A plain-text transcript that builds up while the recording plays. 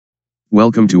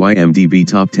Welcome to IMDb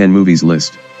Top 10 Movies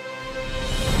list.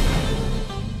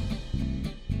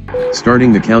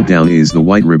 Starting the countdown is The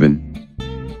White Ribbon.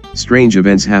 Strange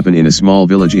events happen in a small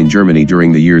village in Germany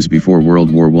during the years before World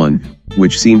War I,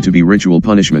 which seem to be ritual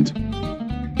punishment.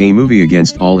 A movie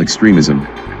against all extremism.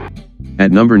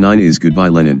 At number 9 is Goodbye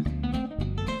Lenin.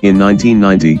 In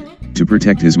 1990, to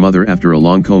protect his mother after a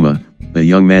long coma, a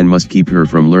young man must keep her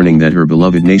from learning that her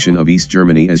beloved nation of East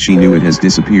Germany as she knew it has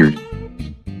disappeared.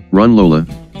 Run Lola,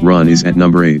 Run is at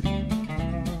number 8.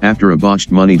 After a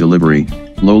botched money delivery,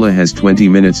 Lola has 20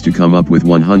 minutes to come up with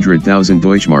 100,000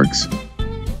 Deutschmarks.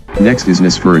 Next is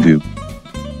Nosferatu.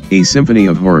 A symphony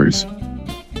of horrors.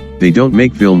 They don't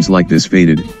make films like this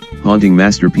faded, haunting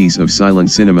masterpiece of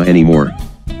silent cinema anymore.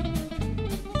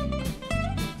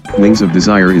 Wings of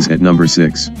Desire is at number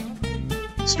 6.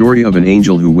 Story of an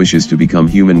angel who wishes to become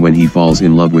human when he falls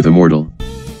in love with a mortal.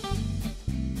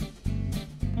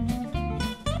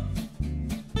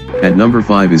 At number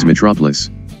 5 is Metropolis.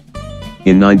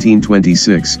 In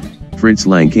 1926, Fritz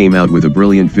Lang came out with a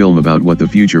brilliant film about what the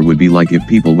future would be like if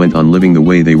people went on living the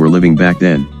way they were living back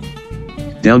then.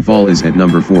 Downfall is at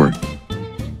number 4.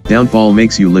 Downfall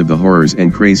makes you live the horrors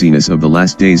and craziness of the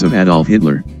last days of Adolf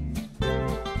Hitler.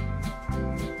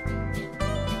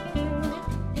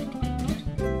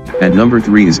 At number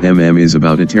 3 is is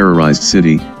about a terrorized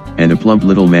city, and a plump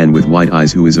little man with white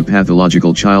eyes who is a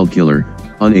pathological child killer,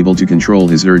 unable to control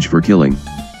his urge for killing.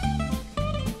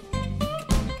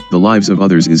 The Lives of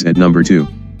Others is at number 2.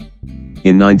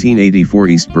 In 1984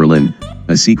 East Berlin,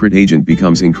 a secret agent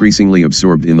becomes increasingly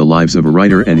absorbed in the lives of a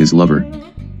writer and his lover.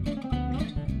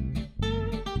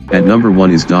 At number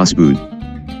 1 is Das Boot.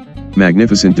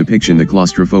 Magnificent depiction the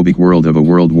claustrophobic world of a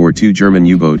World War II German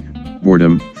U-boat,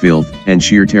 boredom, filth, and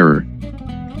sheer terror.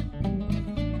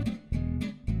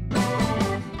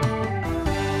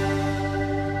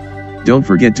 Don't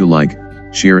forget to like,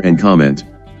 share and comment.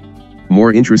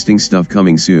 More interesting stuff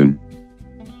coming soon.